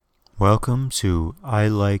Welcome to I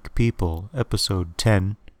Like People, episode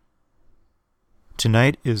 10.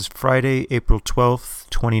 Tonight is Friday, April 12th,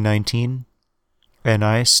 2019, and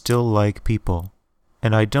I still like people,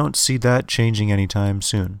 and I don't see that changing anytime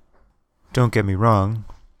soon. Don't get me wrong,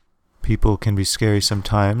 people can be scary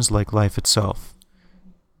sometimes, like life itself.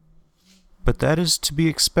 But that is to be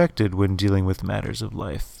expected when dealing with matters of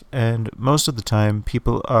life, and most of the time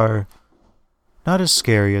people are not as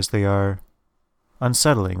scary as they are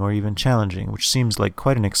unsettling or even challenging, which seems like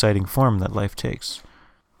quite an exciting form that life takes.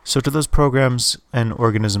 So to those programs and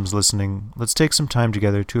organisms listening, let's take some time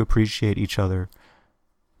together to appreciate each other.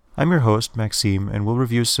 I'm your host, Maxime, and we'll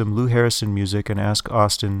review some Lou Harrison music and ask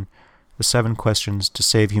Austin the 7 questions to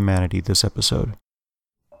save humanity this episode.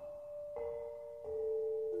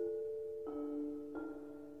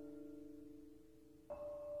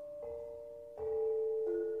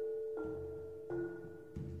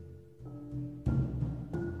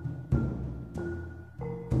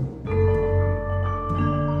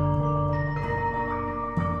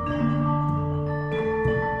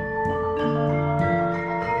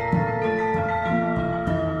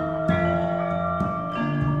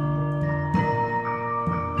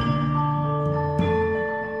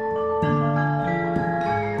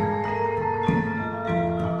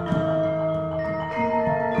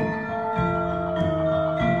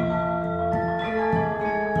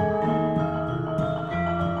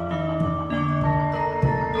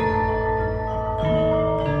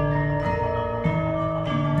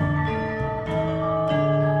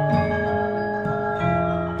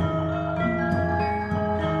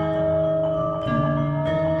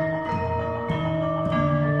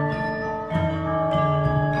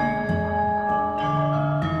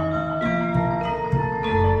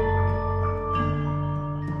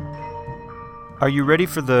 Are you ready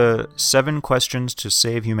for the 7 questions to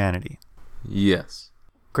save humanity? Yes.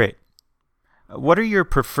 Great. What are your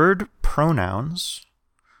preferred pronouns?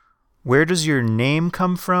 Where does your name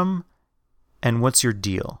come from? And what's your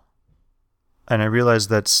deal? And I realize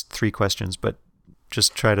that's 3 questions, but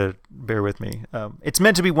just try to bear with me. It's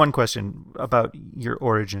meant to be one question about your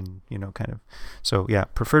origin, kind of. So, yeah,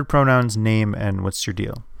 preferred pronouns, name, and what's your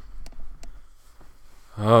deal?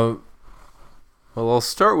 Well, I'll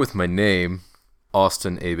start with my name.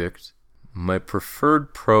 Austin Abicht. My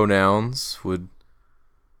preferred pronouns would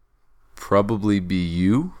probably be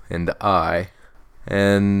you and I.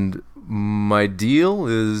 And my deal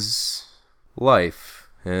is life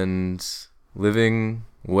and living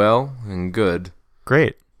well and good.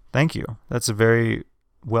 Great. Thank you. That's a very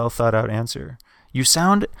well thought out answer.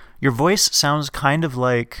 Your voice sounds kind of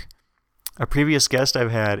like a previous guest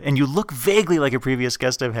I've had, and you look vaguely like a previous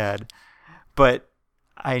guest I've had, but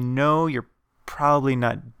I know you're probably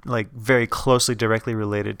not very closely directly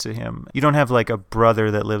related to him. You don't have a brother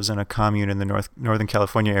that lives in a commune in the Northern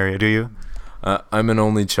California area, do you? I'm an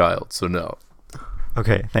only child, so no.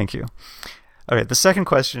 Okay, thank you. All right, the second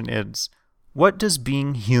question is, what does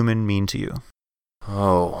being human mean to you?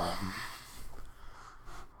 Oh,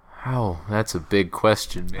 that's a big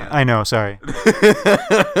question, man. I know, sorry.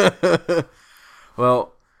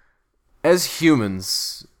 Well, as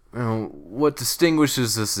humans, what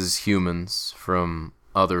distinguishes us as humans from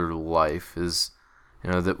other life is,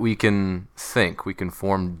 that we can think, we can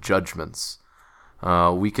form judgments,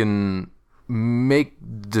 we can make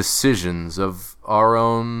decisions of our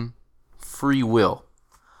own free will.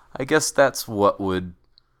 I guess that's what would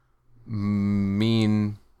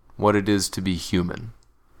mean what it is to be human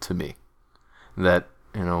to me. That,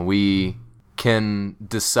 we can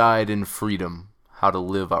decide in freedom how to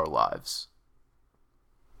live our lives.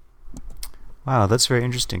 Wow, that's very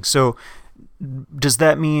interesting. So does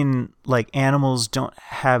that mean animals don't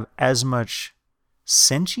have as much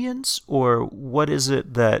sentience, or what is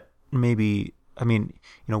it that maybe,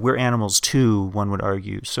 we're animals too, one would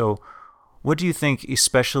argue. So what do you think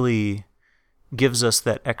especially gives us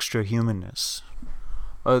that extra humanness?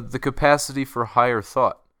 The capacity for higher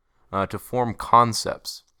thought, to form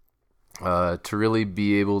concepts, to really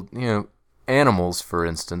be able, animals, for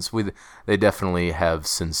instance, they definitely have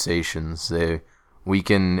sensations. We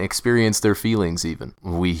can experience their feelings even.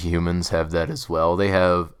 We humans have that as well. They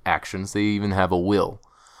have actions. They even have a will.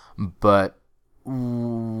 But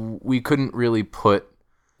we couldn't really put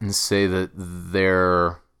and say that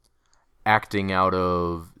they're acting out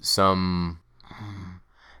of some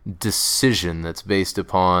decision that's based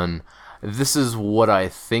upon, this is what I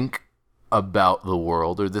think about the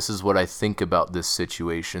world, or this is what I think about this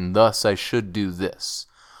situation, thus I should do this,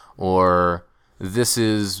 or this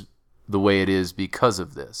is the way it is because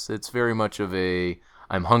of this. It's very much of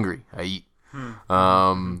I'm hungry, I eat.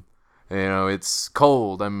 It's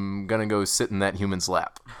cold. I'm gonna go sit in that human's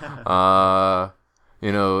lap.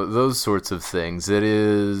 Those sorts of things.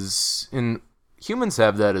 And humans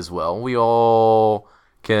have that as well. We all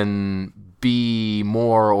can be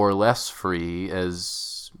more or less free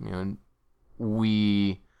as,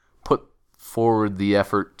 we put forward the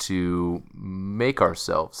effort to make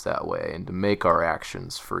ourselves that way and to make our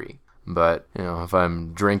actions free. But, if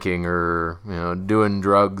I'm drinking or, doing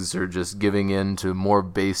drugs or just giving in to more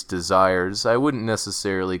base desires, I wouldn't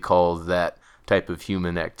necessarily call that type of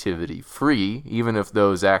human activity free, even if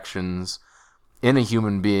those actions in a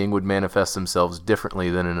human being would manifest themselves differently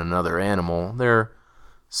than in another animal. They're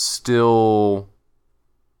still,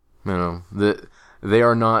 they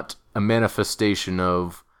are not a manifestation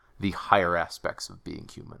of the higher aspects of being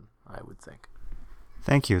human, I would think.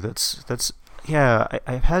 Thank you. That's yeah,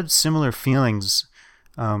 I've had similar feelings.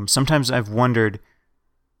 Sometimes I've wondered,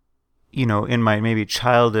 in my maybe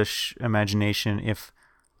childish imagination, if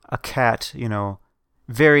a cat,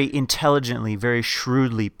 very intelligently, very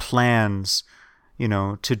shrewdly plans,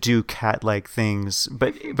 to do cat-like things,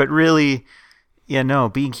 but really,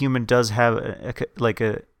 being human does have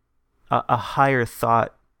a higher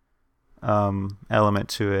thought element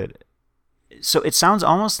to it. So it sounds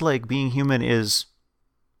almost like being human is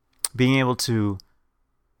being able to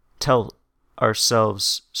tell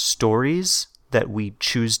ourselves stories that we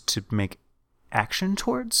choose to make action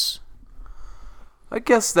towards. I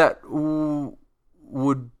guess that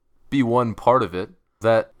would be one part of it.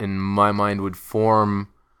 That, in my mind, would form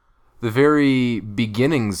the very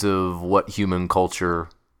beginnings of what human culture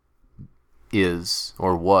is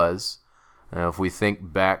or was. If we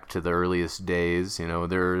think back to the earliest days,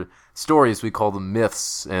 there are stories, we call them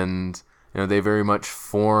myths, and they very much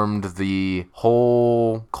formed the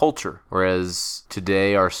whole culture. Whereas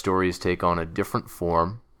today our stories take on a different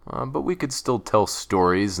form, but we could still tell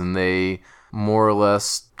stories, and they more or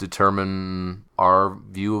less determine our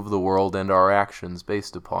view of the world and our actions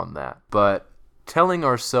based upon that. But telling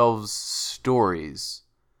ourselves stories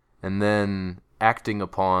and then acting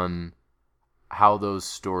upon how those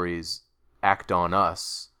stories act on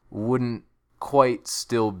us wouldn't quite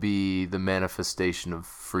still be the manifestation of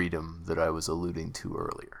freedom that I was alluding to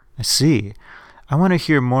earlier. I see. I want to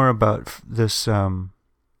hear more about this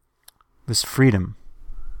freedom.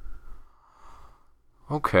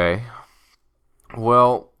 Okay.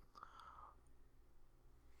 Well,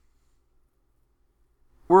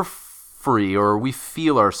 we're free, or we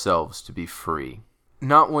feel ourselves to be free,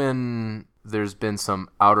 not when there's been some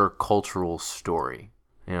outer cultural story,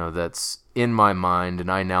 that's in my mind,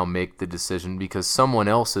 and I now make the decision because someone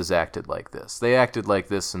else has acted like this. They acted like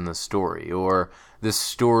this in the story, or this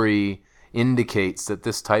story indicates that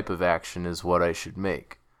this type of action is what I should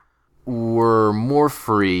make. We're more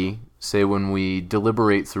free, say, when we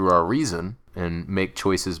deliberate through our reason and make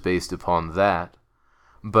choices based upon that.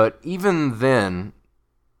 But even then,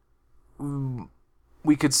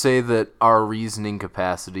 we could say that our reasoning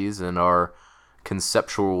capacities and our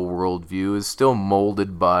conceptual worldview is still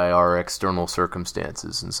molded by our external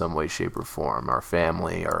circumstances in some way, shape, or form. Our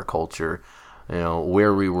family, our culture,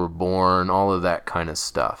 where we were born, all of that kind of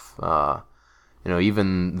stuff.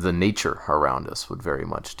 Even the nature around us would very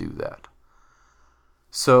much do that.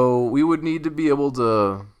 So we would need to be able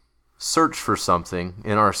to search for something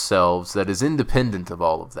in ourselves that is independent of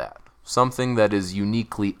all of that. Something that is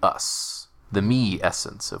uniquely us. The me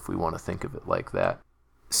essence, if we want to think of it like that.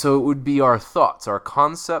 So it would be our thoughts, our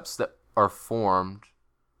concepts that are formed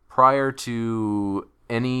prior to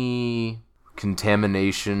any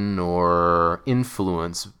contamination or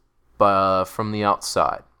influence from the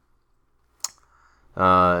outside.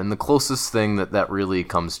 And the closest thing that really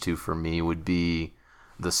comes to for me would be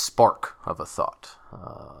the spark of a thought,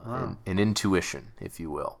 an intuition, if you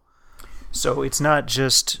will. So it's not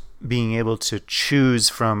just being able to choose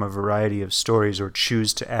from a variety of stories or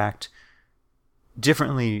choose to act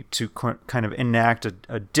differently to kind of enact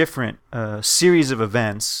a different series of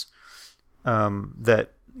events that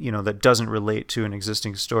doesn't relate to an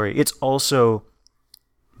existing story. It's also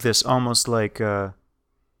this almost like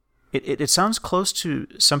it sounds close to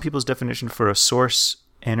some people's definition for a source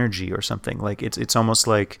energy or something. Like it's almost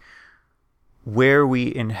like where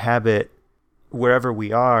we inhabit wherever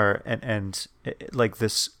we are, and like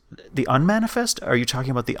this, the unmanifest. Are you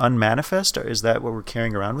talking about the unmanifest, or is that what we're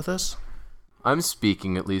carrying around with us? I'm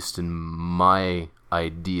speaking, at least in my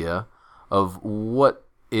idea, of what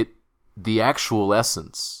the actual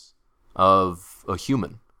essence of a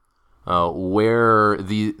human, where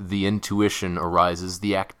the intuition arises,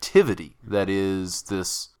 the activity that is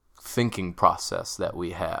this thinking process that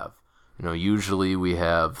we have. Usually we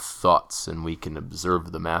have thoughts and we can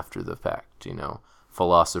observe them after the fact.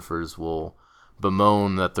 Philosophers will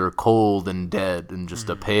bemoan that they're cold and dead and just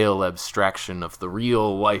a pale abstraction of the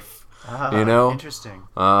real life. Interesting.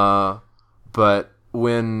 But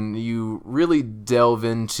when you really delve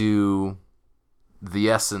into the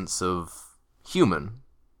essence of human,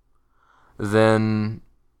 then,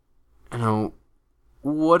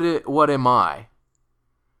 what am I?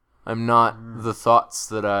 I'm not the thoughts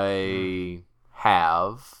that I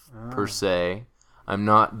have, per se. I'm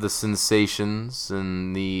not the sensations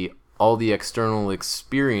and all the external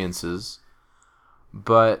experiences.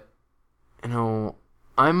 But,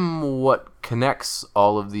 I'm what connects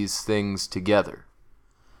all of these things together.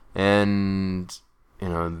 And,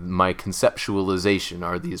 my conceptualization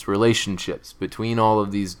are these relationships between all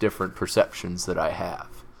of these different perceptions that I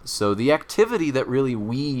have. So the activity that really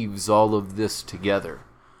weaves all of this together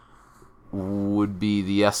would be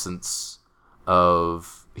the essence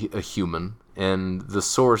of a human and the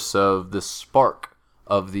source of the spark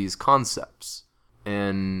of these concepts.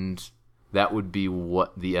 And that would be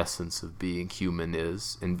what the essence of being human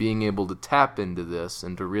is, and being able to tap into this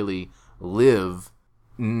and to really live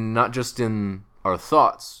not just in our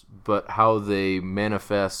thoughts, but how they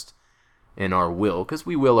manifest in our will, because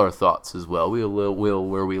we will our thoughts as well. We will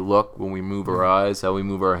where we look, when we move our eyes, how we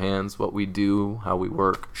move our hands, what we do, how we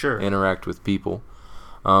work, interact with people.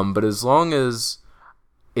 But as long as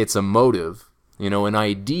it's a motive, an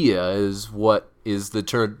idea is what is the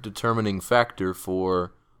determining factor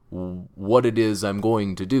for what it is I'm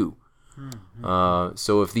going to do.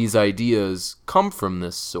 So if these ideas come from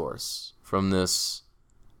this source, from this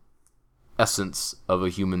essence of a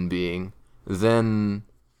human being, then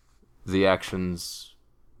the actions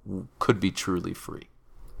could be truly free.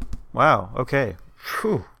 Wow. Okay.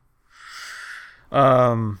 Whew.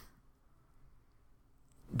 Do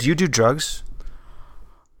you do drugs?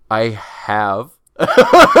 I have.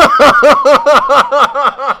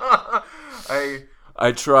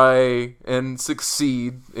 I try and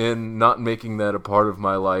succeed in not making that a part of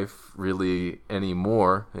my life really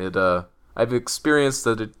anymore. I've experienced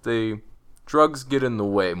that drugs get in the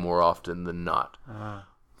way more often than not.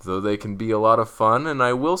 Though they can be a lot of fun, and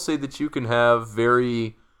I will say that you can have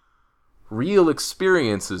very real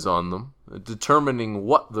experiences on them. Determining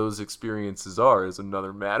what those experiences are is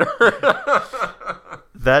another matter.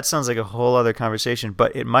 That sounds like a whole other conversation,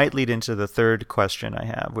 but it might lead into the third question I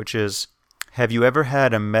have, which is, have you ever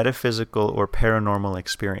had a metaphysical or paranormal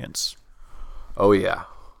experience? Oh, yeah.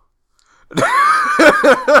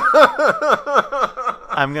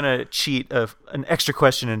 I'm going to cheat an extra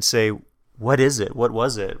question and say, what is it? What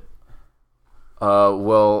was it?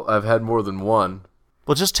 Well, I've had more than one.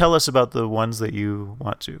 Well, just tell us about the ones that you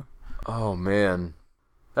want to. Oh, man.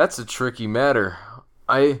 That's a tricky matter.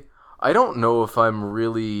 I don't know if I'm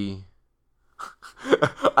really...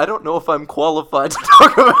 I don't know if I'm qualified to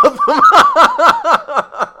talk about them.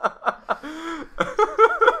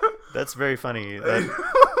 That's very funny.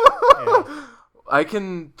 I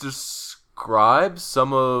can describe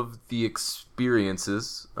some of the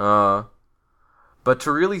experiences, but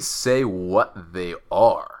to really say what they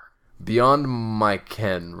are, beyond my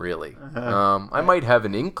ken, really. I might have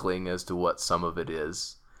an inkling as to what some of it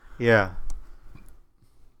is. Yeah.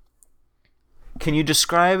 Can you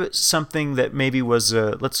describe something that maybe was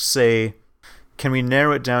let's say, can we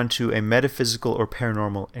narrow it down to a metaphysical or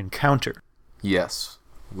paranormal encounter? Yes,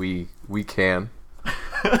 we can.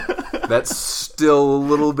 That's still a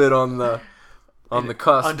little bit on the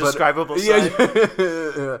cusp. Undescribable side. side.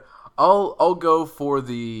 Yeah. I'll go for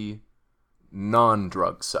the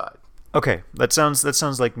non-drug side. Okay, that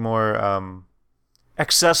sounds like more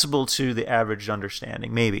accessible to the average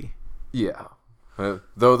understanding, maybe. Yeah.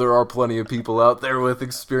 Though there are plenty of people out there with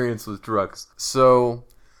experience with drugs. So,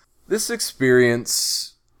 this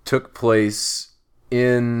experience took place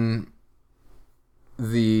in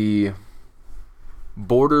the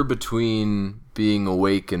border between being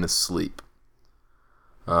awake and asleep.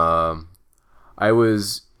 I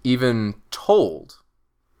was even told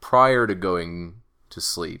prior to going to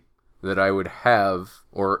sleep that I would have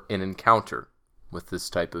an encounter with this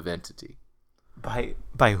type of entity. By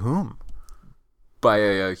whom? By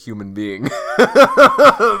a human being. We're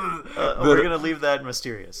gonna leave that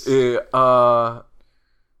mysterious. Yeah,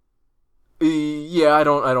 I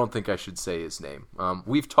don't think I should say his name.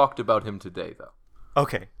 We've talked about him today, though.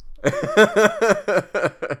 Okay.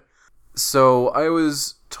 So I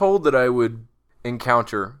was told that I would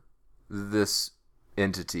encounter this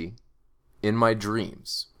entity in my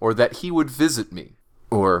dreams, or that he would visit me,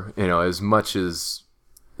 or as much as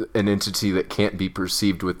an entity that can't be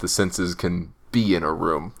perceived with the senses can be in a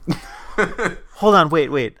room. Hold on,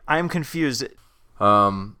 wait. I'm confused.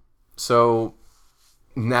 So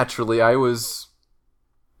naturally, I was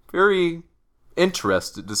very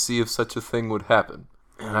interested to see if such a thing would happen.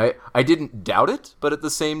 And I didn't doubt it, but at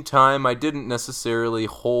the same time, I didn't necessarily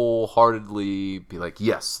wholeheartedly be like,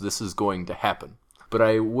 yes, this is going to happen. But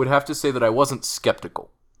I would have to say that I wasn't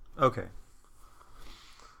skeptical. Okay.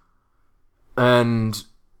 And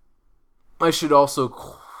I should also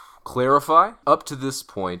clarify, up to this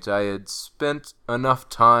point, I had spent enough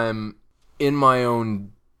time in my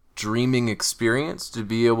own dreaming experience to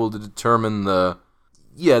be able to determine the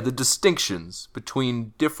distinctions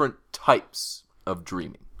between different types of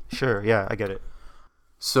dreaming. Sure, yeah, I get it.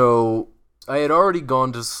 So, I had already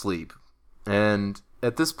gone to sleep, and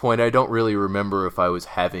at this point, I don't really remember if I was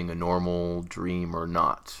having a normal dream or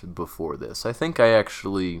not before this. I think I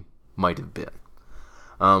actually might have been.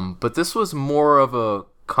 But this was more of a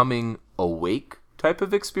coming awake type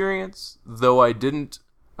of experience, though I didn't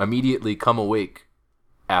immediately come awake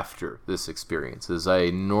after this experience, as I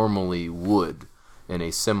normally would in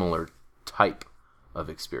a similar type of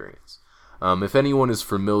experience. If anyone is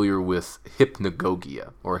familiar with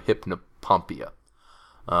hypnagogia or hypnopompia.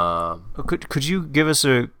 Could you give us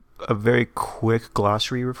a very quick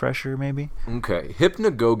glossary refresher, maybe? Okay.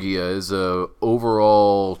 Hypnagogia is a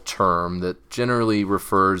overall term that generally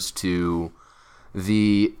refers to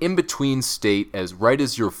the in-between state as right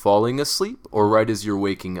as you're falling asleep or right as you're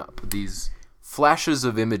waking up. These flashes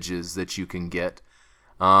of images that you can get,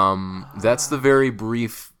 that's the very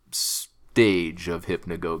brief stage of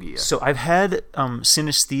hypnagogia. So I've had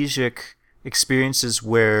synesthesic experiences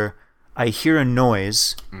where I hear a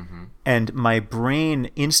noise and my brain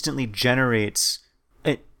instantly generates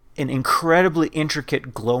an incredibly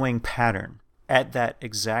intricate glowing pattern at that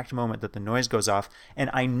exact moment that the noise goes off. And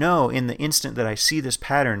I know in the instant that I see this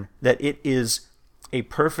pattern that it is a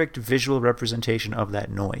perfect visual representation of that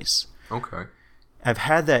noise. Okay. I've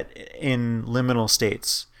had that in liminal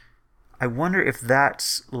states. I wonder if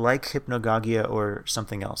that's like hypnagogia or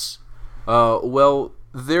something else. Well,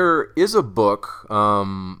 there is a book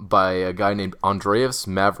by a guy named Andreas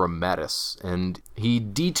Mavromatis, and he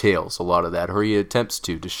details a lot of that, or he attempts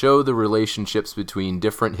to show the relationships between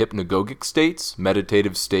different hypnagogic states,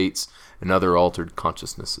 meditative states, and other altered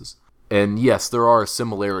consciousnesses. And yes, there are a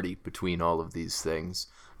similarity between all of these things,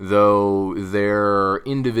 though their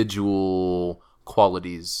individual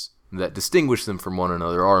qualities that distinguish them from one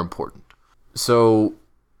another are important. So,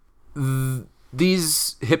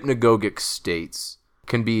 these hypnagogic states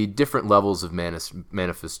can be different levels of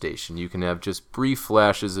manifestation. You can have just brief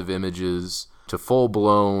flashes of images to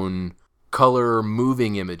full-blown color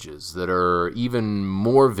moving images that are even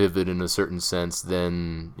more vivid in a certain sense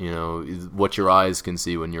than, what your eyes can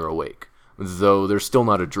see when you're awake. Though they're still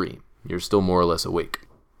not a dream. You're still more or less awake.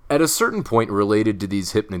 At a certain point related to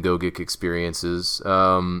these hypnagogic experiences,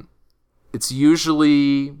 it's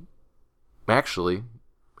usually... Actually,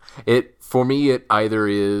 for me, it either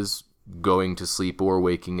is going to sleep or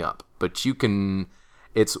waking up. But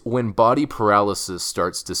it's when body paralysis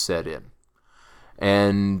starts to set in.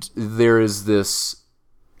 And there is this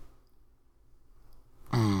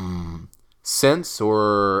sense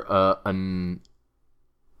or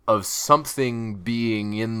of something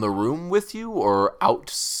being in the room with you or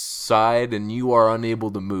outside and you are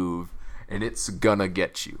unable to move. And it's gonna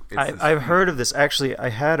get you. I've heard of this. Actually, I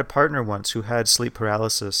had a partner once who had sleep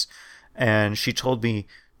paralysis, and she told me,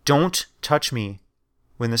 don't touch me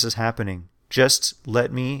when this is happening. Just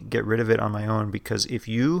let me get rid of it on my own, because if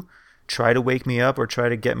you try to wake me up or try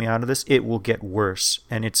to get me out of this, it will get worse.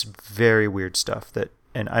 And it's very weird stuff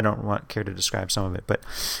and I don't care to describe some of it, but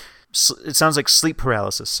it sounds like sleep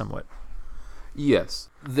paralysis somewhat. Yes.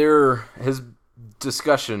 There has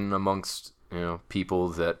discussion amongst people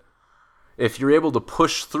that if you're able to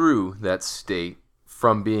push through that state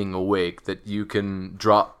from being awake, that you can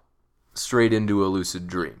drop straight into a lucid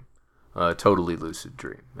dream, a totally lucid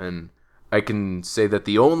dream. And I can say that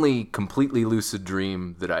the only completely lucid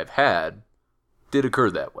dream that I've had did occur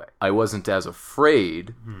that way. I wasn't as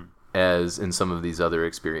afraid as in some of these other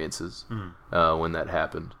experiences when that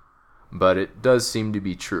happened. But it does seem to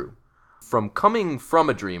be true. From coming from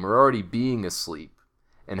a dream or already being asleep,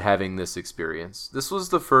 and having this experience, this was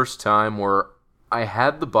the first time where I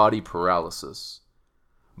had the body paralysis,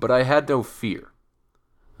 but I had no fear.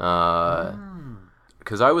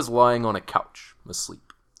 Because I was lying on a couch,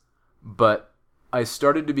 asleep. But I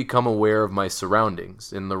started to become aware of my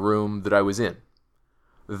surroundings in the room that I was in.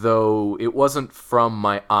 Though it wasn't from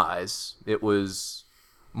my eyes, it was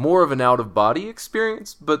more of an out-of-body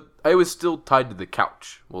experience, but I was still tied to the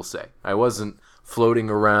couch, we'll say. I wasn't floating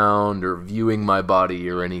around or viewing my body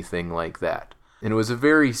or anything like that. And it was a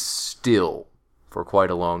very still for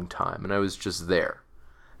quite a long time, and I was just there.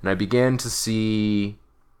 And I began to see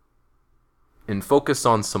and focus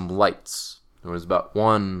on some lights. There was about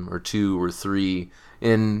 1 or 2 or 3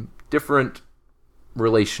 in different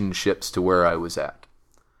relationships to where I was at.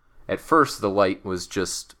 At first, the light was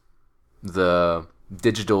just the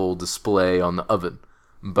digital display on the oven,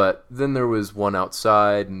 but then there was one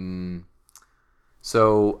outside, and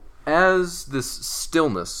so as this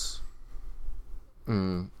stillness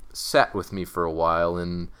sat with me for a while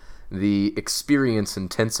and the experience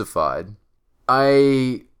intensified,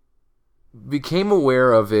 I became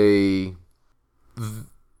aware of a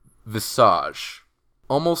visage,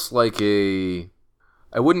 almost like I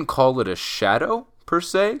wouldn't call it a shadow per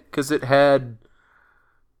se, because it had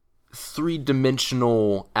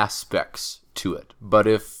 3-dimensional aspects to it. But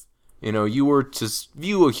if, you were to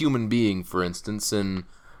view a human being, for instance, and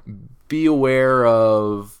be aware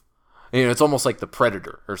of, it's almost like the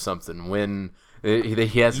Predator or something, when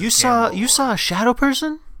he has... You saw a shadow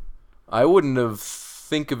person? I wouldn't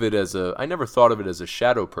I never thought of it as a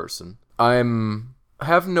shadow person. I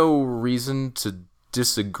have no reason to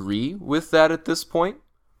disagree with that at this point.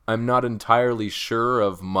 I'm not entirely sure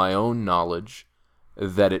of my own knowledge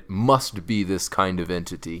that it must be this kind of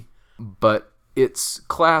entity, but it's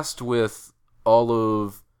classed with all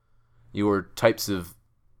of your types of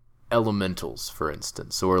elementals, for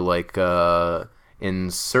instance, or like in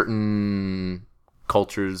certain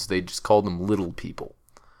cultures they just call them little people.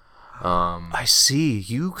 I see.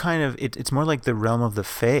 You kind of it's more like the realm of the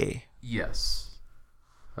Fae. Yes.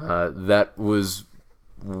 That was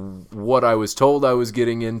what I was told I was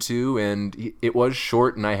getting into, and it was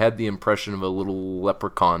short, and I had the impression of a little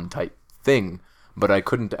leprechaun type thing, but I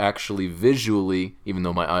couldn't actually visually, even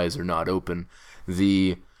though my eyes are not open,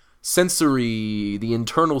 the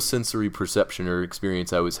internal sensory perception or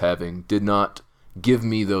experience I was having did not give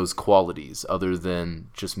me those qualities other than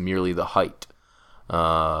just merely the height.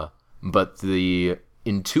 But the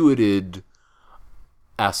intuited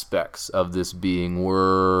aspects of this being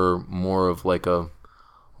were more of like a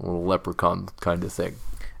little leprechaun kind of thing.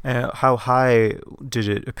 How high did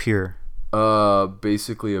it appear?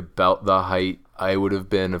 Basically about the height I would have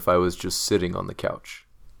been if I was just sitting on the couch.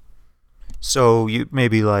 So you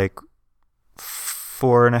maybe like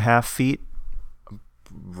 4.5 feet?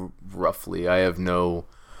 Roughly. I have no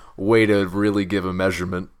way to really give a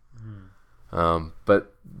measurement.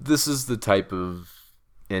 But this is the type of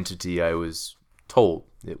entity I was told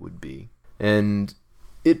it would be. And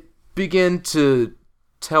it began to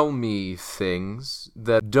tell me things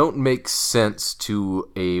that don't make sense to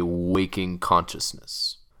a waking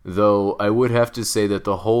consciousness. Though I would have to say that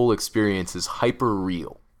the whole experience is hyper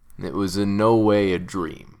real. It was in no way a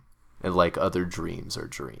dream, and like other dreams are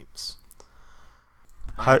dreams.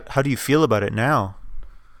 How do you feel about it now?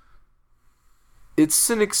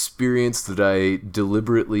 It's an experience that I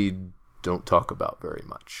deliberately don't talk about very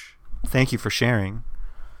much. Thank you for sharing.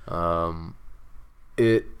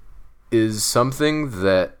 It is something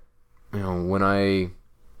that, when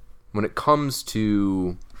it comes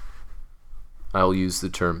to, I'll use the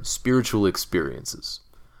term spiritual experiences,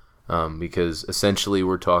 because essentially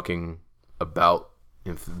we're talking about,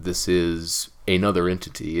 if this is another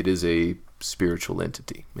entity, it is a spiritual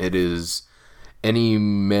entity. It is any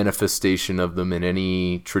manifestation of them in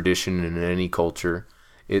any tradition and in any culture.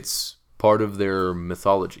 It's part of their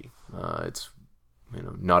mythology. It's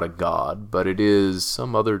not a god, but it is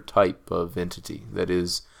some other type of entity that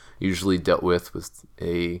is usually dealt with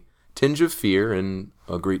a tinge of fear and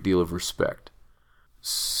a great deal of respect.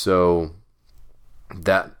 So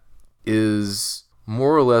that is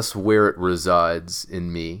more or less where it resides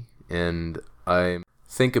in me, and I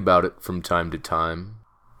think about it from time to time,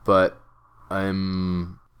 but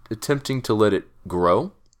I'm attempting to let it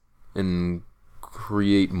grow and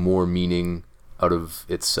create more meaning out of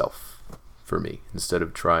itself for me, instead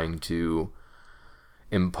of trying to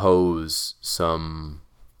impose some,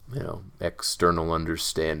 external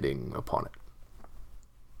understanding upon it.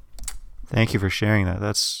 Thank you for sharing that.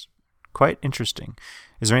 That's quite interesting.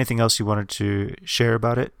 Is there anything else you wanted to share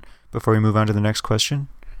about it before we move on to the next question?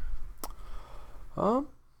 No,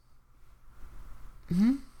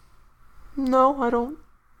 I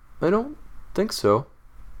don't think so.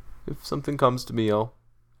 If something comes to me, I'll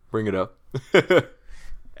bring it up.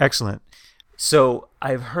 Excellent. So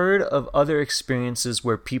I've heard of other experiences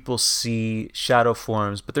where people see shadow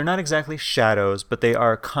forms, but they're not exactly shadows, but they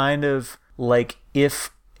are kind of like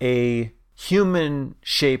if a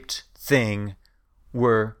human-shaped thing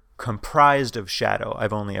were comprised of shadow.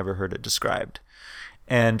 I've only ever heard it described.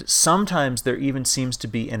 And sometimes there even seems to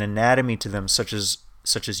be an anatomy to them, such as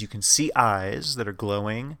you can see eyes that are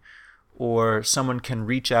glowing, or someone can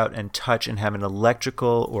reach out and touch and have an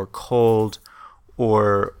electrical or cold,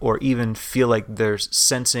 or even feel like they're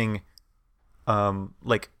sensing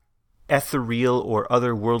like ethereal or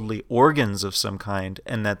otherworldly organs of some kind,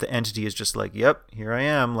 and that the entity is just like, yep, here I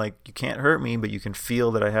am, like, you can't hurt me, but you can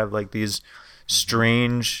feel that I have like these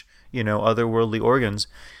strange, otherworldly organs.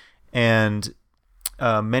 And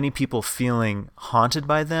many people feeling haunted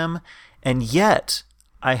by them. And yet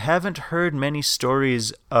I haven't heard many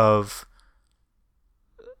stories of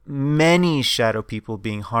many shadow people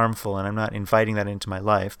being harmful, and I'm not inviting that into my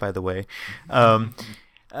life, by the way.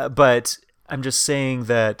 But I'm just saying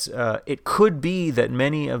that it could be that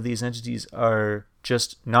many of these entities are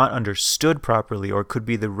just not understood properly, or could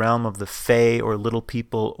be the realm of the fae or little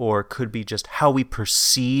people, or could be just how we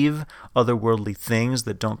perceive otherworldly things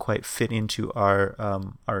that don't quite fit into our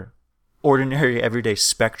ordinary everyday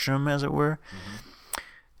spectrum, as it were. Mm-hmm.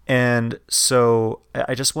 And so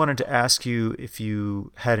I just wanted to ask you if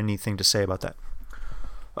you had anything to say about that.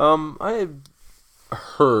 I have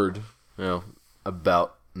heard,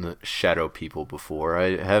 about the shadow people before.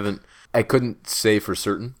 I couldn't say for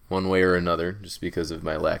certain one way or another, just because of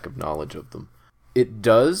my lack of knowledge of them. It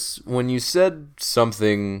does, when you said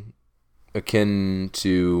something akin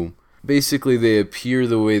to, basically they appear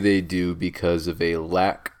the way they do because of a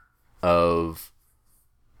lack of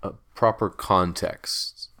a proper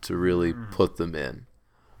context to really put them in.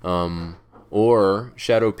 Or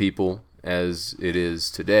shadow people, as it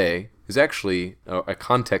is today, is actually a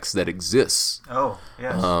context that exists. Oh,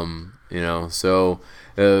 yes.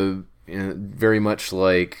 Very much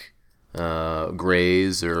like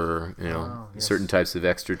grays or yes. certain types of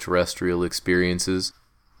extraterrestrial experiences.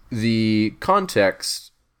 The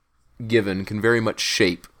context given can very much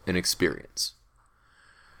shape an experience.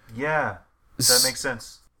 Yeah, that makes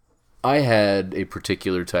sense. I had a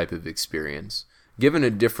particular type of experience. Given a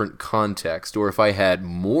different context, or if I had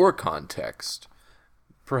more context,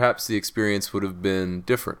 perhaps the experience would have been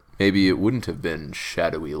different. Maybe it wouldn't have been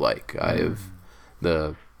shadowy like.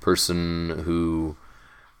 The person who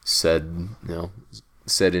said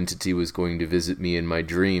entity was going to visit me in my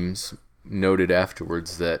dreams noted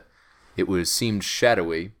afterwards that it seemed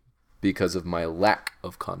shadowy because of my lack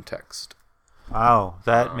of context. Wow,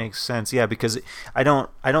 that makes sense. Yeah, because I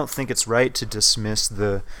don't think it's right to dismiss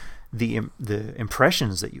the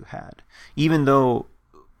impressions that you had, even though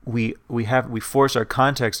we force our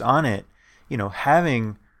context on it.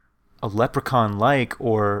 Having a leprechaun-like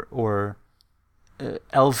or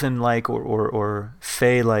elfin-like or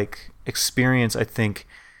fey-like experience, I think.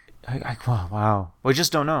 Wow, we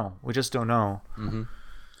just don't know. Mm-hmm.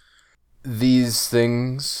 These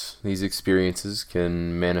experiences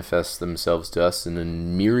can manifest themselves to us in a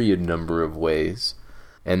myriad number of ways,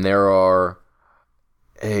 and there are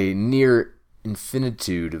a near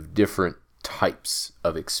infinitude of different types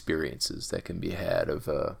of experiences that can be had of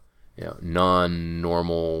a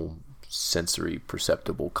non-normal sensory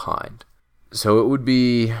perceptible kind. So it would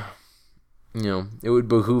be, it would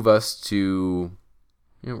behoove us to,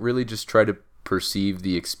 really just try to perceive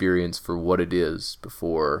the experience for what it is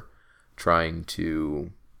before trying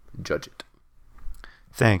to judge it.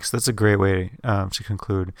 Thanks. That's a great way to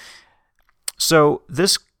conclude. So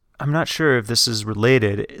this, I'm not sure if this is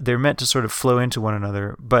related. They're meant to sort of flow into one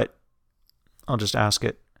another, but I'll just ask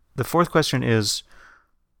it. The fourth question is,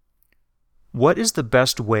 what is the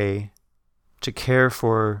best way to care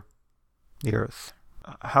for the earth?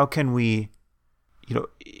 How can we,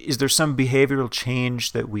 is there some behavioral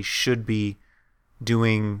change that we should be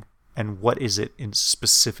doing, and what is it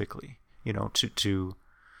specifically, to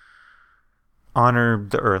honor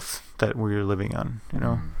the earth that we're living on,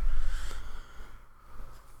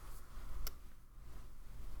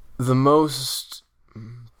 The most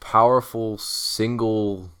powerful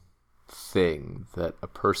single thing that a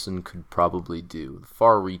person could probably do,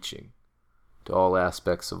 far-reaching to all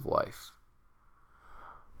aspects of life,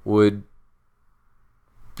 would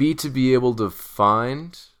be to be able to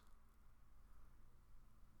find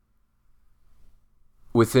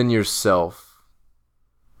within yourself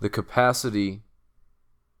the capacity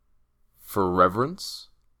for reverence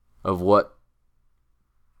of what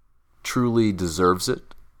truly deserves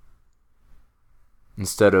it,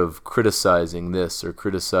 instead of criticizing this or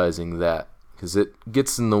criticizing that, because it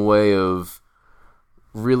gets in the way of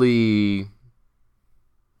really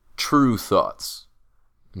true thoughts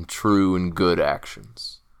and true and good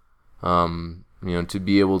actions. To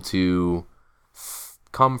be able to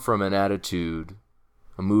come from an attitude,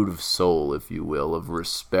 a mood of soul, if you will, of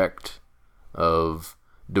respect, of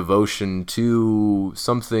devotion to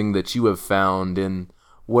something that you have found in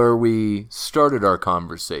where we started our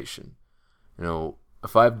conversation.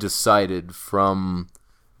 If I've decided from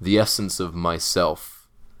the essence of myself,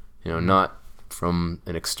 not from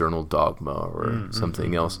an external dogma or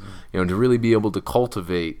something else, to really be able to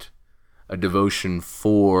cultivate a devotion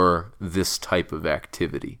for this type of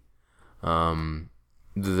activity,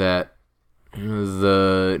 that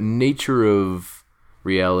the nature of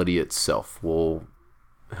reality itself will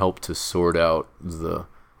help to sort out the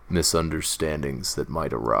misunderstandings that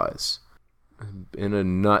might arise. In a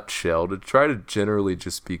nutshell, to try to generally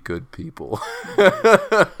just be good people.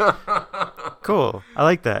 Cool. I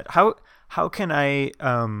like that. How can I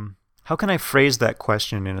phrase that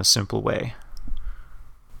question in a simple way?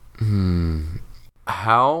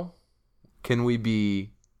 How can we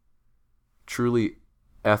be truly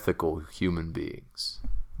ethical human beings?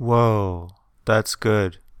 Whoa, that's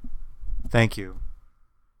good. Thank you.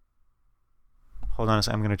 Hold on a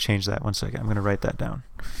second. I'm going to change that. 1 second. I'm going to write that down.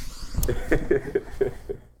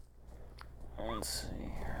 Let's see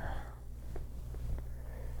here.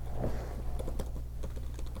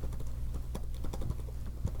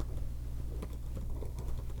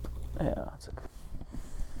 Yeah, that's okay.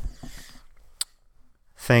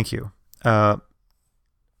 Thank you.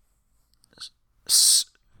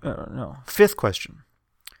 Fifth question.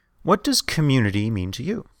 What does community mean to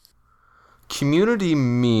you? Community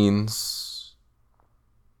means,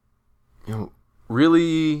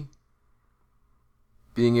 really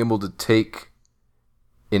being able to take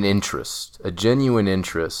an interest, a genuine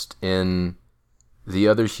interest in the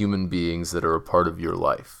other human beings that are a part of your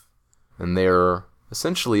life. And they're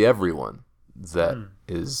essentially everyone that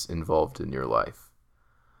is involved in your life.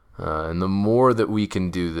 And the more that we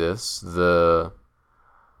can do this, the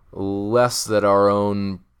less that our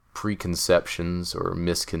own preconceptions or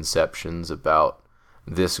misconceptions about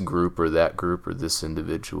this group or that group or this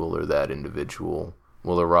individual or that individual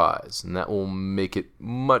will arise. And that will make it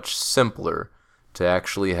much simpler to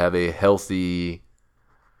actually have a healthy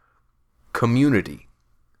community.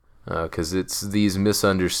 Because it's these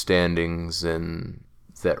misunderstandings and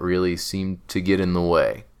that really seem to get in the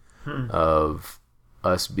way of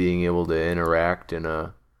us being able to interact in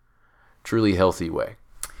a truly healthy way.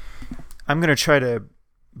 I'm going to try to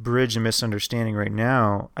bridge a misunderstanding right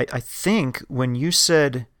now. I think when you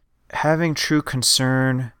said having true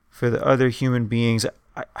concern for the other human beings,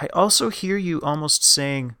 I also hear you almost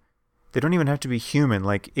saying they don't even have to be human.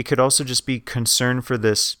 Like, it could also just be concern for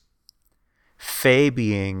this Fey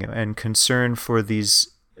being and concern for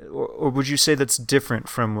these, or would you say that's different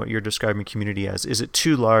from what you're describing community as? Is it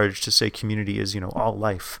too large to say community is, all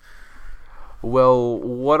life? Well,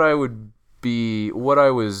 what I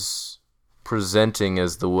was presenting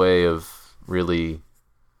as the way of really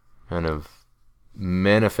kind of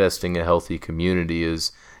manifesting a healthy community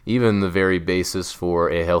is even the very basis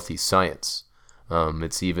for a healthy science.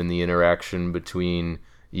 It's even the interaction between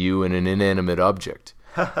you and an inanimate object.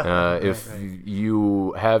 If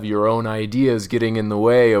you have your own ideas getting in the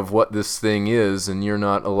way of what this thing is and you're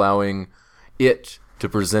not allowing it to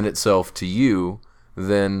present itself to you,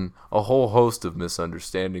 then a whole host of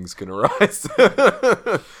misunderstandings can arise.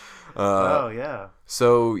 Oh, yeah.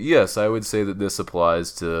 So, yes, I would say that this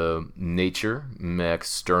applies to nature,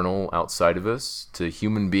 external, outside of us, to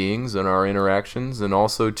human beings and our interactions, and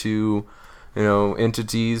also to,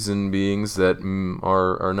 entities and beings that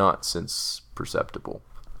are not sense perceptible.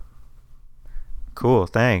 Cool,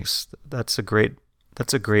 thanks. That's a great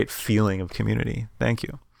feeling of community. Thank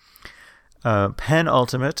you.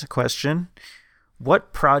 Penultimate question.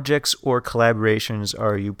 What projects or collaborations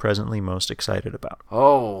are you presently most excited about?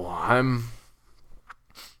 Oh, I'm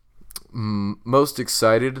most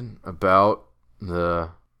excited about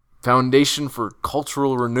the Foundation for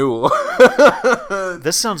Cultural Renewal.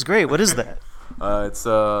 This sounds great. What is that? It's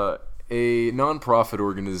a nonprofit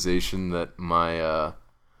organization that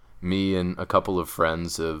me and a couple of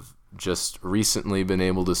friends have just recently been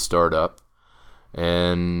able to start up,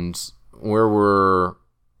 and where we're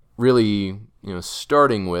really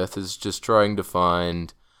starting with is just trying to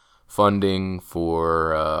find funding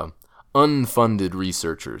for unfunded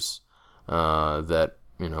researchers that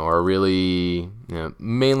are really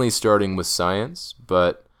mainly starting with science,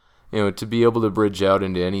 but to be able to bridge out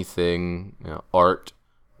into anything, art,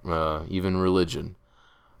 even religion,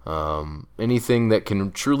 anything that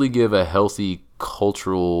can truly give a healthy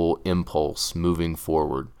cultural impulse moving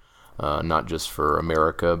forward, not just for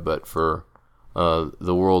America but for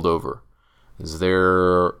the world over.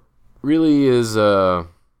 There really is a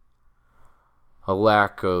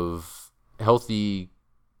lack of healthy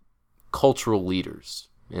cultural leaders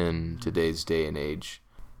in today's day and age.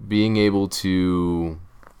 being able to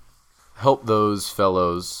help those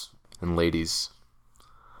fellows and ladies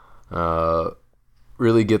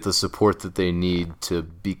really get the support that they need to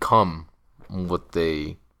become what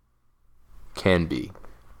they can be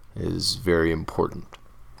is very important.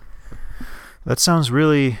 That sounds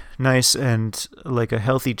really nice and like a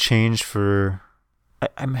healthy change for...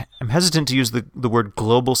 I'm hesitant to use the word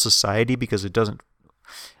global society because it doesn't...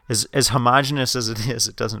 As homogenous as it is,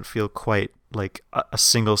 it doesn't feel quite like a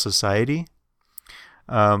single society.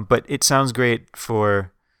 But it sounds great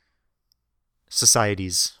for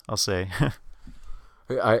societies, I'll say.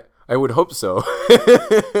 I would hope so.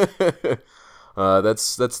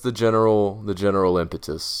 That's the general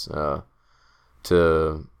impetus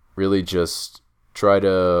to really just try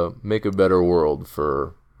to make a better world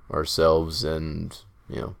for ourselves and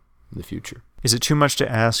the future. Is it too much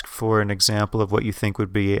to ask for an example of what you think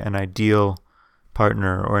would be an ideal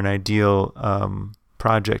partner or an ideal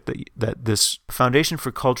project that this Foundation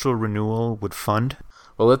for Cultural Renewal would fund?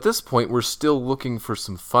 Well, at this point, we're still looking for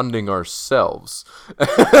some funding ourselves.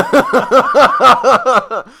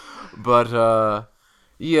 But,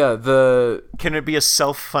 Can it be a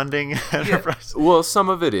self-funding enterprise? Yeah, well, some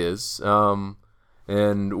of it is.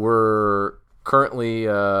 And we're currently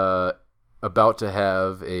about to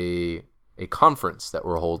have a conference that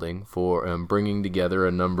we're holding for bringing together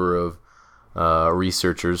a number of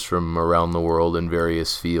researchers from around the world in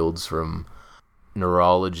various fields, from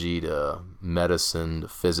neurology to medicine to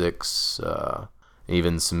physics,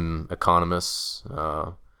 even some economists,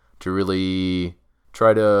 to really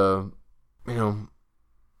try to,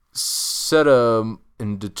 set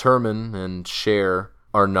and determine and share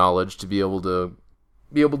our knowledge to be able to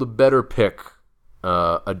better pick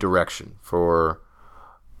a direction for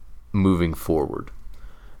moving forward.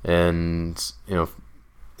 And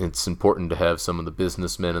it's important to have some of the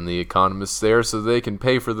businessmen and the economists there so they can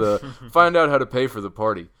find out how to pay for the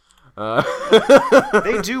party.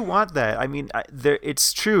 They do want that. I mean,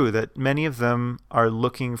 it's true that many of them are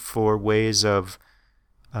looking for ways of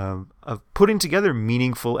putting together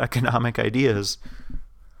meaningful economic ideas.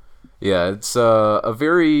 Yeah, it's a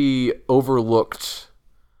very overlooked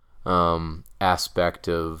aspect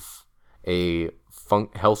of a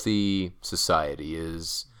healthy society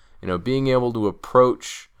is, being able to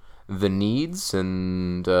approach the needs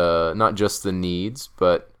and not just the needs,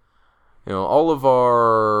 but all of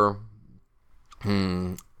our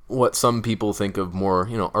what some people think of more,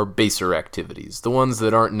 our baser activities, the ones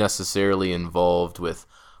that aren't necessarily involved with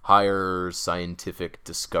higher scientific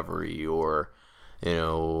discovery or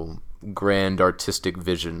grand artistic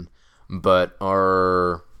vision, but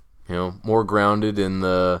are more grounded in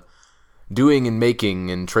the doing and making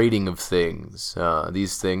and trading of things.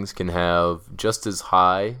 These things can have just as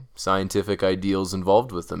high scientific ideals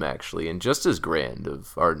involved with them, actually, and just as grand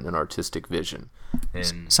of art and artistic vision.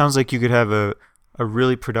 And sounds like you could have a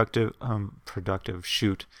really productive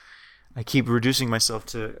shoot. I keep reducing myself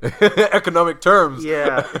to economic terms.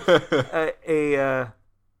 Yeah,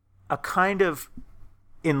 a kind of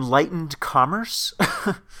enlightened commerce.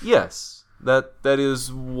 Yes, that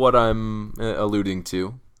is what I'm alluding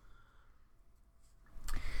to.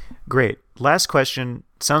 Great. Last question.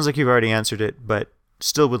 Sounds like you've already answered it, but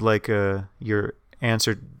still would like your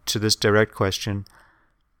answer to this direct question.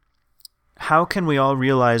 How can we all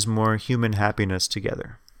realize more human happiness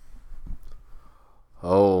together?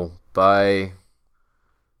 Oh, by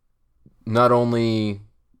not only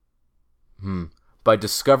by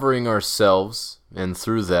discovering ourselves, and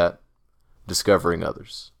through that, discovering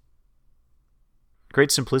others.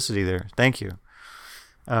 Great simplicity there. Thank you.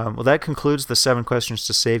 Well, that concludes the 7 questions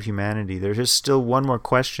to save humanity. There's just still one more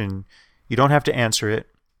question. You don't have to answer it.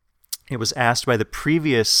 It was asked by the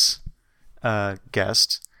previous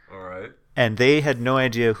guest. All right. And they had no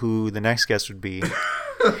idea who the next guest would be.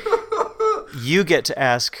 You get to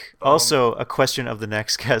ask also a question of the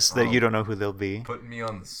next guest that you don't know who they'll be. Putting me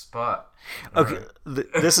on the spot. Okay,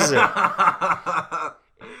 this is it.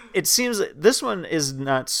 It seems that this one is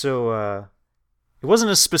not so... it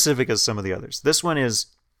wasn't as specific as some of the others. This one is,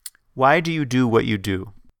 why do you do what you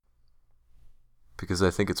do? Because I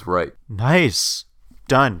think it's right. Nice.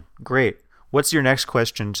 Done. Great. What's your next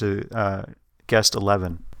question to guest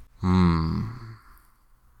 11?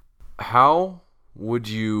 How would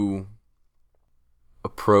you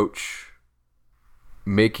approach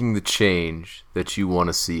making the change that you want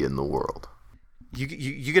to see in the world?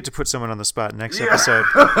 You get to put someone on the spot next episode.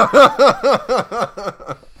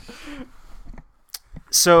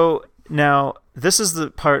 So now this is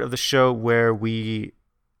the part of the show where we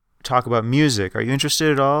talk about music. Are you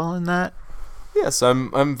interested at all in that? Yes,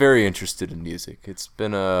 I'm very interested in music. It's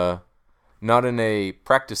been a Not in a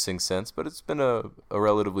practicing sense, but it's been a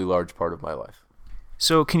relatively large part of my life.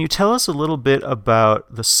 So can you tell us a little bit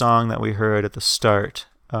about the song that we heard at the start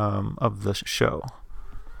of the show?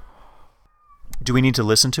 Do we need to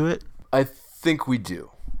listen to it? I think we do.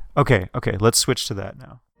 Okay, let's switch to that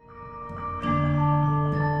now.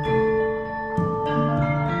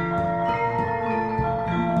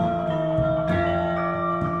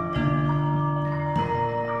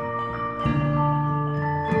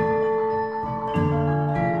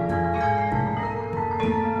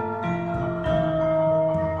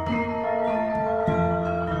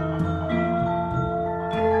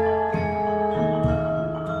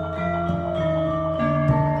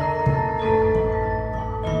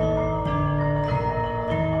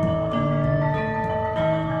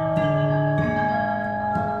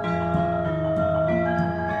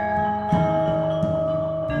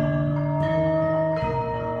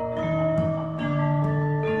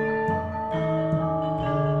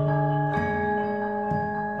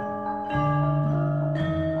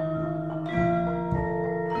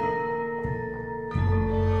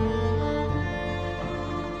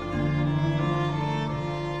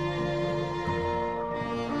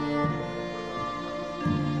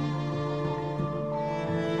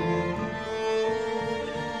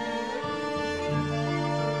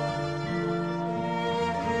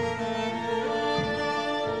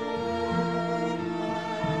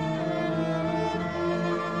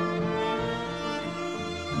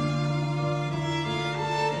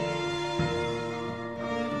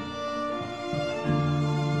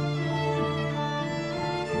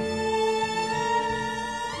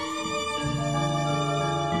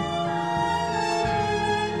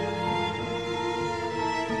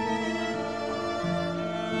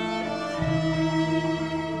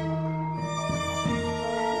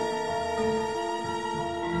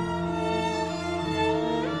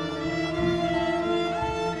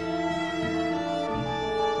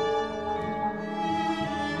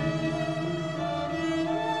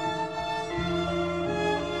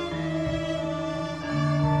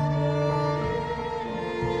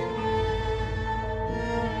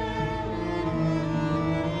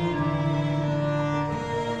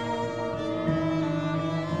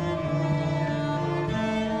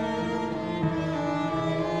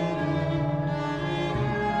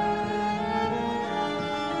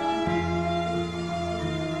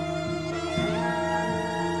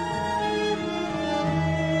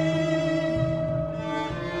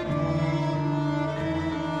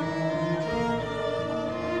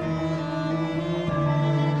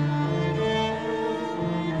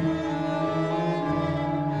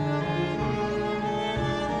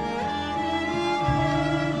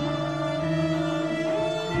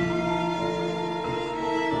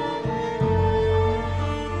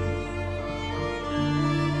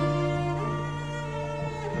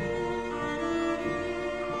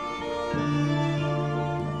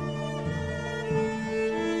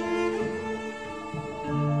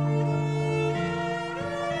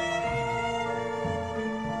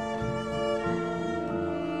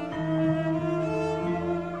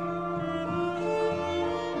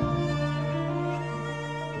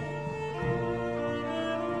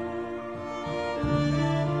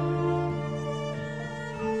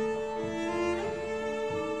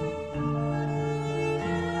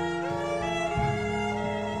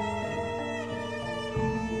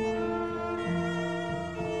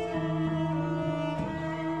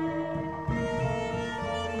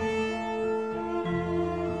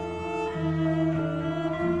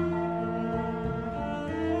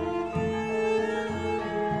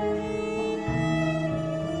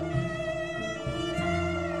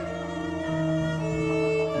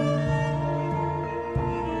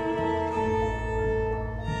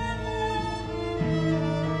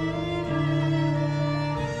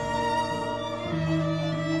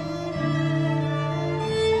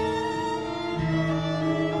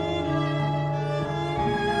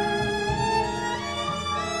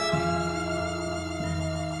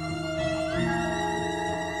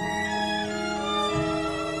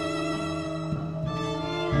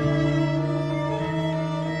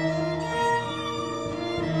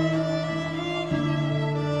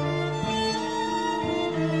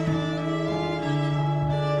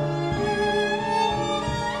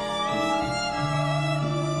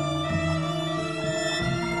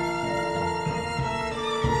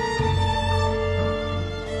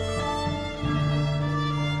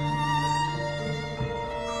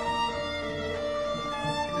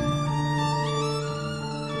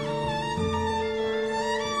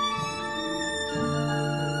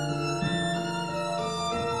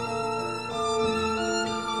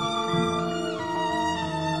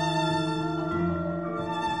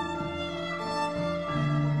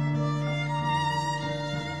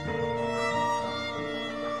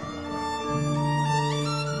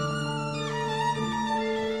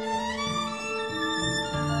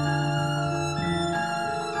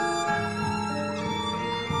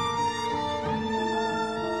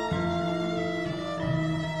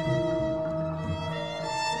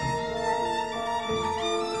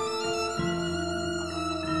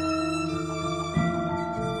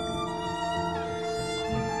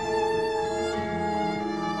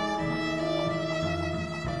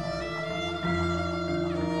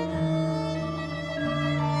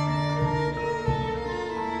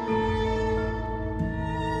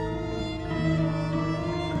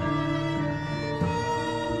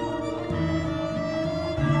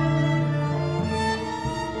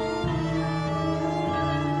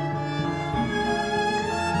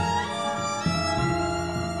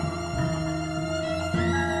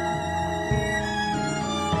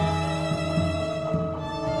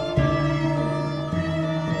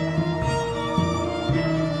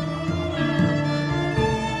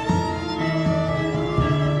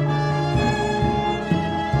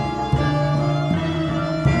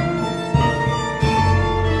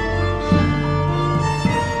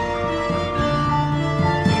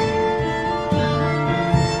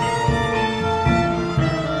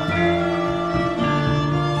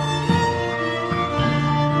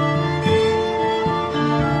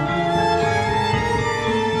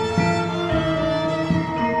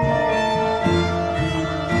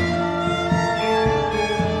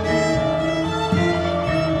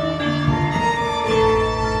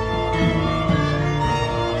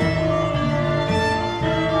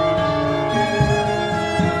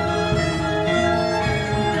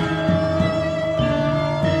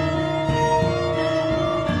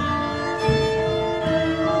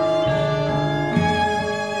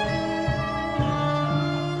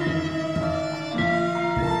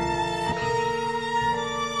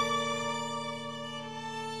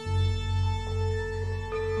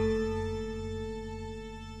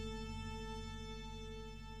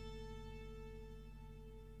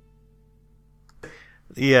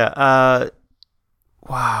 Yeah.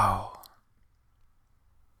 Wow.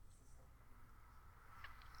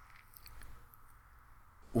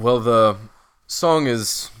 Well, the song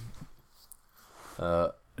is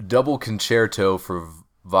Double Concerto for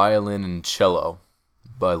Violin and Cello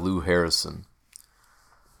by Lou Harrison.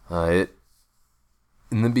 In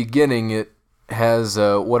the beginning, it has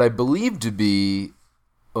what I believe to be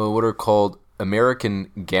what are called American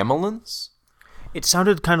gamelins. It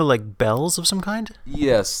sounded kind of like bells of some kind.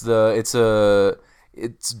 Yes, it's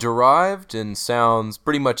derived and sounds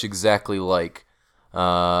pretty much exactly like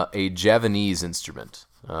a Javanese instrument,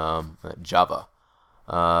 Java,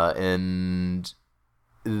 and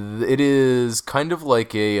it is kind of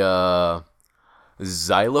like a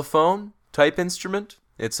xylophone type instrument.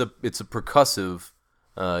 It's a percussive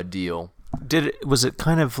deal. Was it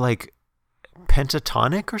kind of like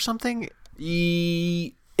pentatonic or something?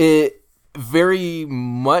 It very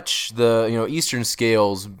much the Eastern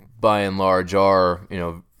scales by and large are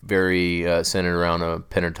very centered around a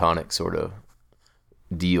pentatonic sort of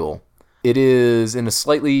deal. It is in a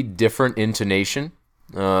slightly different intonation,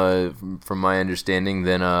 from my understanding,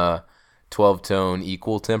 than a 12-tone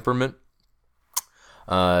equal temperament.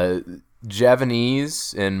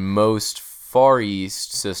 Javanese and most Far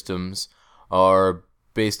East systems are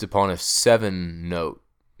based upon a 7-note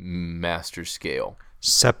master scale.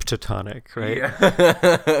 Septatonic, right?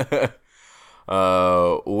 Yeah.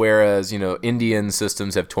 Whereas, Indian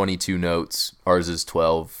systems have 22 notes. Ours is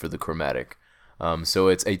 12 for the chromatic. So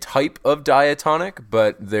it's a type of diatonic,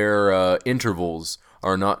 but their intervals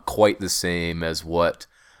are not quite the same as what,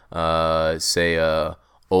 say,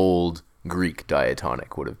 old Greek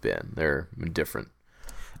diatonic would have been. They're different.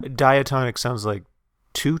 Diatonic sounds like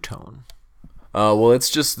two-tone. Well, it's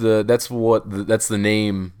just that's the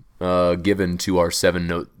name given to our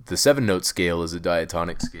 7-note. The 7-note scale is a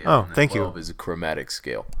diatonic scale. Oh, and thank you. 12 is a chromatic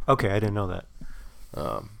scale. Okay, I didn't know that.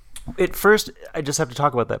 At first, I just have to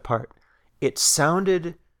talk about that part. It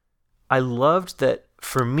sounded, I loved that,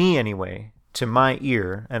 for me anyway, to my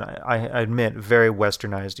ear, and I admit, very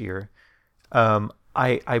westernized ear,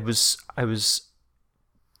 I was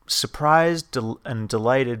surprised and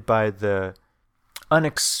delighted by the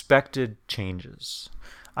unexpected changes.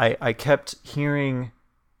 I kept hearing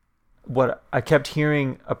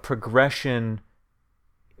a progression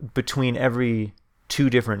between every two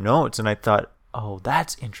different notes, and I thought, oh,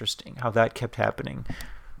 that's interesting how that kept happening.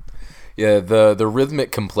 Yeah, the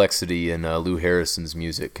rhythmic complexity in Lou Harrison's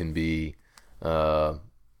music can be,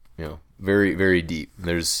 very, very deep.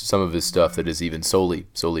 There's some of his stuff that is even solely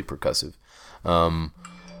percussive.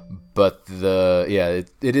 But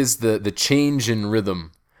it is the change in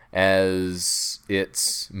rhythm as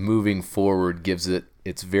it's moving forward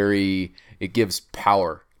it gives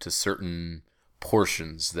power to certain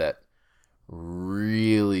portions that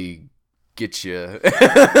really get you.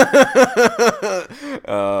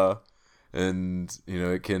 And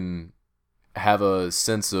it can have a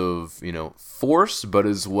sense of force, but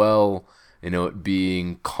as well it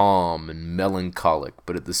being calm and melancholic,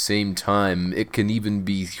 but at the same time it can even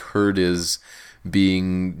be heard as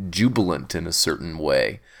being jubilant in a certain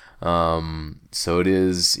way. So it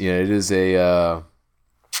is a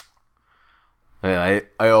I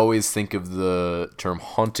always think of the term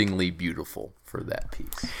hauntingly beautiful for that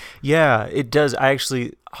piece. Yeah, it does. I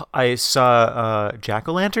saw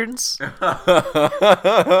jack-o'-lanterns.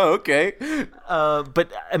 Okay.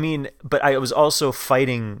 But I was also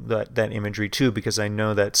fighting that imagery too, because I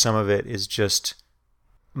know that some of it is just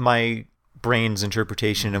my brain's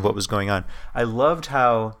interpretation of what was going on. I loved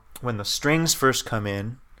how when the strings first come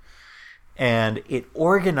in and it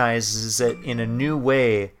organizes it in a new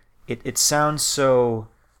way, it sounds so,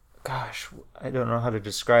 gosh, I don't know how to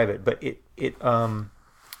describe it, but it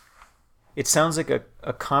sounds like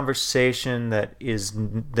a conversation that is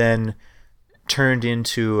then turned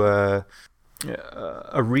into a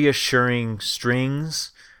reassuring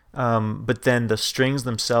strings, but then the strings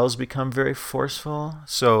themselves become very forceful.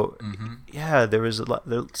 So yeah, there's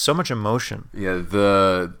so much emotion. Yeah,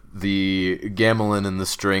 the gamelan and the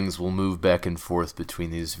strings will move back and forth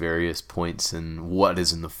between these various points and what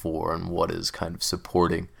is in the fore and what is kind of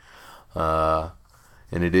supporting. And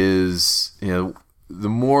it is, the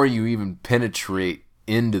more you even penetrate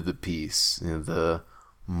into the piece, the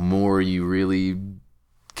more you really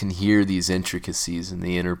can hear these intricacies in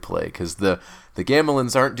the interplay, because the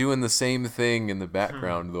gamelans aren't doing the same thing in the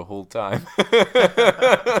background the whole time.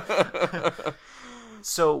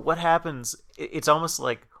 So what happens? It's almost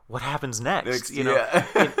like what happens next. In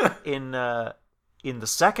the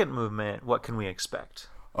second movement, what can we expect?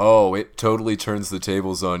 Oh, it totally turns the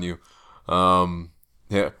tables on you.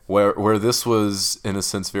 Yeah, where this was in a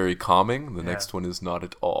sense very calming, the next one is not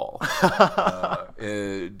at all.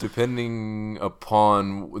 Depending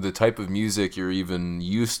upon the type of music you're even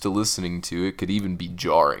used to listening to, it could even be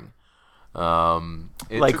jarring.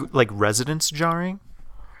 Like resonance jarring?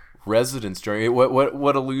 Resonance jarring.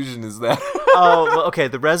 What illusion is that? Oh, well, okay.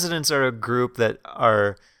 The Residents are a group that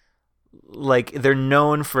are like they're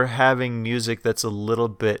known for having music that's a little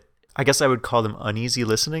bit. I guess I would call them uneasy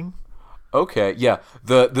listening. Okay, yeah.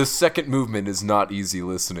 The second movement is not easy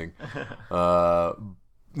listening. Though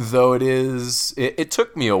it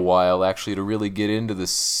took me a while actually to really get into the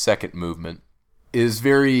second movement. It is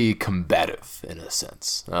very combative in a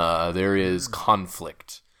sense. There is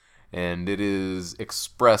conflict, and it is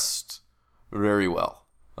expressed very well.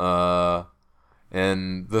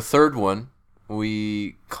 And the third one,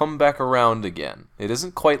 we come back around again. It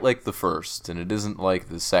isn't quite like the first, and it isn't like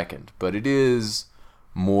the second, but it is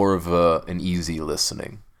more of an easy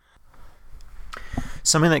listening.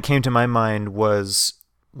 Something that came to my mind was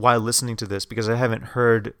while listening to this, because I haven't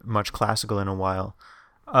heard much classical in a while,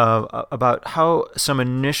 about how some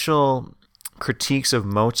initial critiques of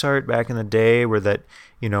Mozart back in the day were that,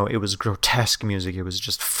 it was grotesque music, it was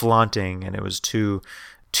just flaunting, and it was too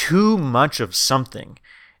much of something.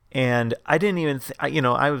 And I didn't even,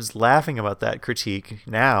 I was laughing about that critique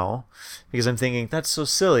now because I'm thinking that's so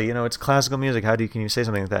silly. It's classical music. Can you say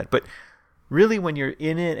something like that? But really, when you're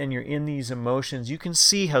in it and you're in these emotions, you can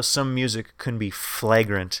see how some music can be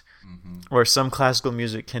flagrant, or some classical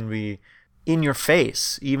music can be in your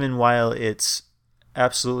face, even while it's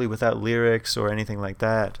absolutely without lyrics or anything like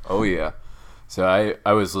that. Oh yeah. So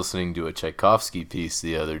I was listening to a Tchaikovsky piece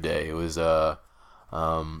the other day. It was not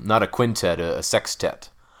a quintet, a sextet.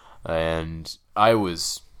 And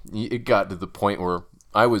it got to the point where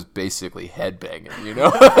I was basically headbanging,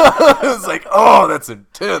 I was like, oh, that's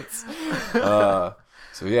intense. So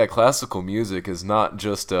yeah, classical music is not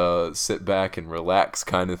just a sit back and relax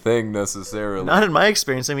kind of thing necessarily. Not in my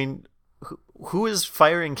experience. I mean, who is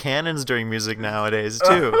firing cannons during music nowadays,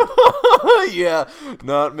 too? Yeah,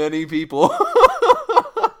 not many people.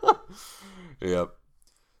 Yep.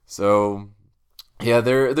 So... yeah,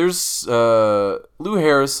 there's Lou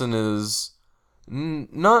Harrison is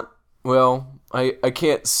not, well, I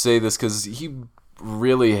can't say this because he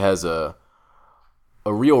really has a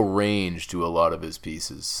real range to a lot of his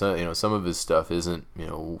pieces. So, some of his stuff isn't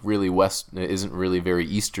isn't really very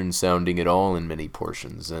Eastern sounding at all in many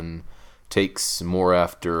portions, and takes more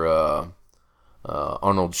after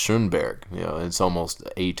Arnold Schoenberg. It's almost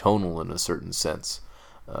atonal in a certain sense.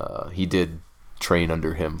 He did train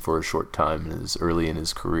under him for a short time early in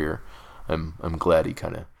his career. I'm glad he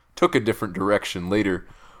kind of took a different direction later,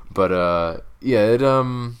 but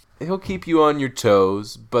he'll keep you on your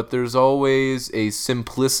toes, but there's always a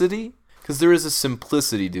simplicity, because there is a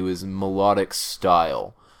simplicity to his melodic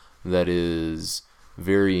style that is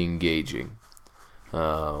very engaging,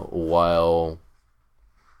 while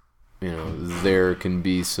there can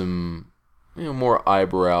be some more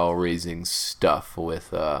eyebrow-raising stuff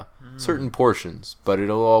with certain portions, but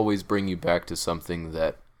it'll always bring you back to something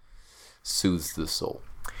that soothes the soul.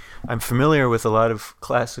 I'm familiar with a lot of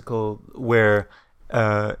classical where,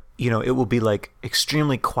 it will be like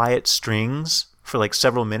extremely quiet strings for like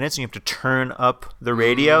several minutes, and you have to turn up the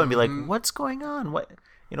radio and be like, what's going on? What,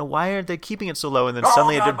 why are they keeping it so low? And then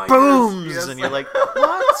suddenly it booms, yes. And you're like,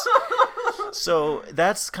 what? So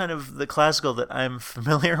that's kind of the classical that I'm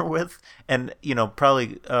familiar with, and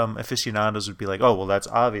probably aficionados would be like, oh well, that's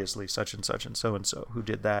obviously such and so who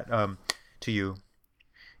did that to you,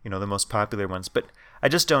 the most popular ones. But I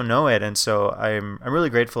just don't know it, and so I'm really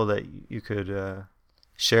grateful that you could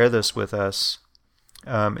share this with us.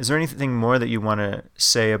 Is there anything more that you want to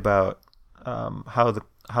say about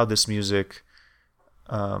how this music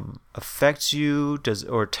affects you,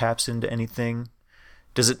 or taps into anything?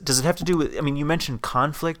 Does it have to do with, you mentioned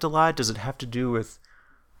conflict a lot. Does it have to do with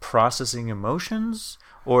processing emotions,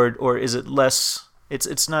 or is it less,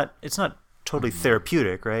 it's not totally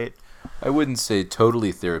therapeutic, right? I wouldn't say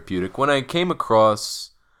totally therapeutic. When I came across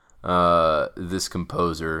this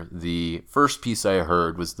composer, the first piece I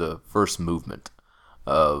heard was the first movement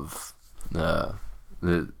of the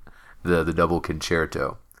double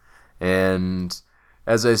concerto. And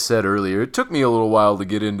as I said earlier, it took me a little while to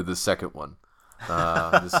get into the second one.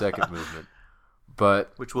 The second movement,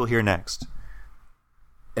 but which we'll hear next.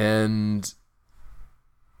 And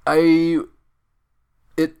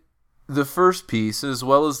the first piece as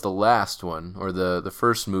well as the last one, or the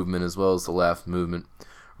first movement as well as the last movement,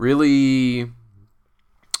 really,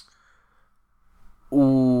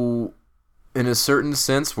 in a certain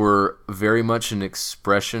sense, were very much an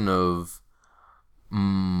expression of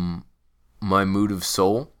my mood of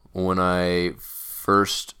soul when I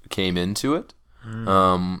first came into it.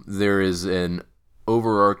 There is an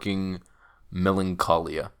overarching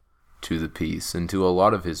melancholia to the piece and to a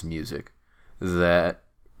lot of his music that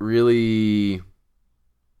really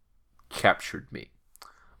captured me.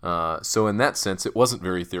 So in that sense, it wasn't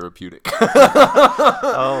very therapeutic.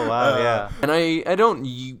 Oh, wow, yeah. And I don't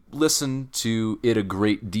listen to it a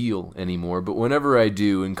great deal anymore, but whenever I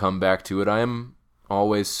do and come back to it, I am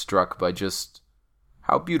always struck by just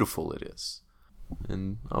how beautiful it is.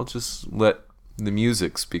 And I'll just let the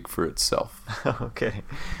music speak for itself. Okay.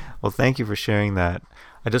 Well, thank you for sharing that.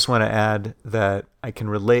 I just want to add that I can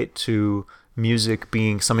relate to music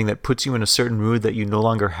being something that puts you in a certain mood that you no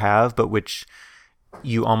longer have, but which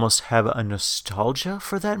you almost have a nostalgia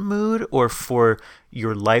for that mood or for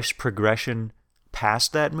your life's progression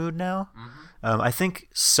past that mood now. I think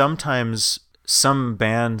sometimes some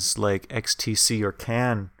bands like XTC or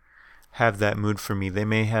Can have that mood for me. They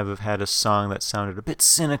may have had a song that sounded a bit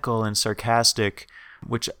cynical and sarcastic,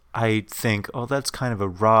 which I think, oh, that's kind of a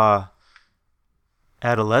raw,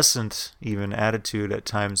 adolescent even attitude at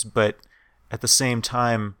times, but at the same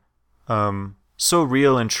time, so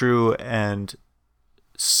real and true and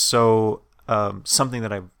so something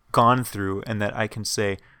that I've gone through and that I can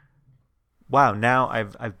say, wow, now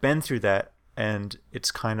I've been through that, and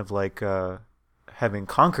it's kind of like having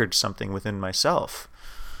conquered something within myself.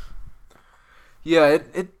 Yeah,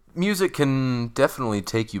 music can definitely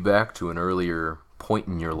take you back to an earlier point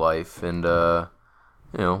in your life, and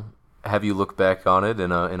have you look back on it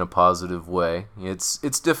in a positive way.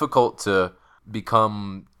 It's difficult to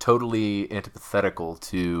become totally antithetical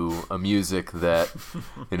to a music that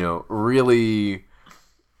really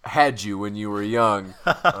had you when you were young.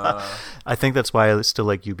 I think that's why I still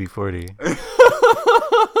like UB40.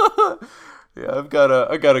 Yeah,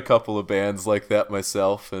 I got a couple of bands like that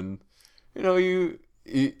myself, and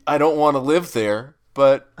I don't want to live there,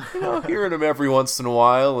 but hearing them every once in a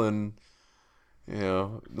while and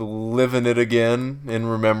living it again in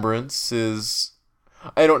remembrance is,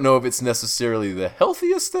 I don't know if it's necessarily the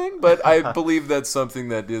healthiest thing, but I believe that's something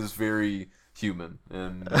that is very human.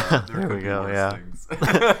 And there we go. Yeah,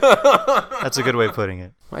 that's a good way of putting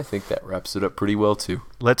it. I think that wraps it up pretty well too.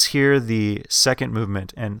 Let's hear the second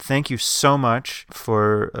movement, and thank you so much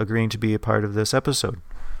for agreeing to be a part of this episode.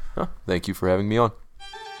 Thank you for having me on.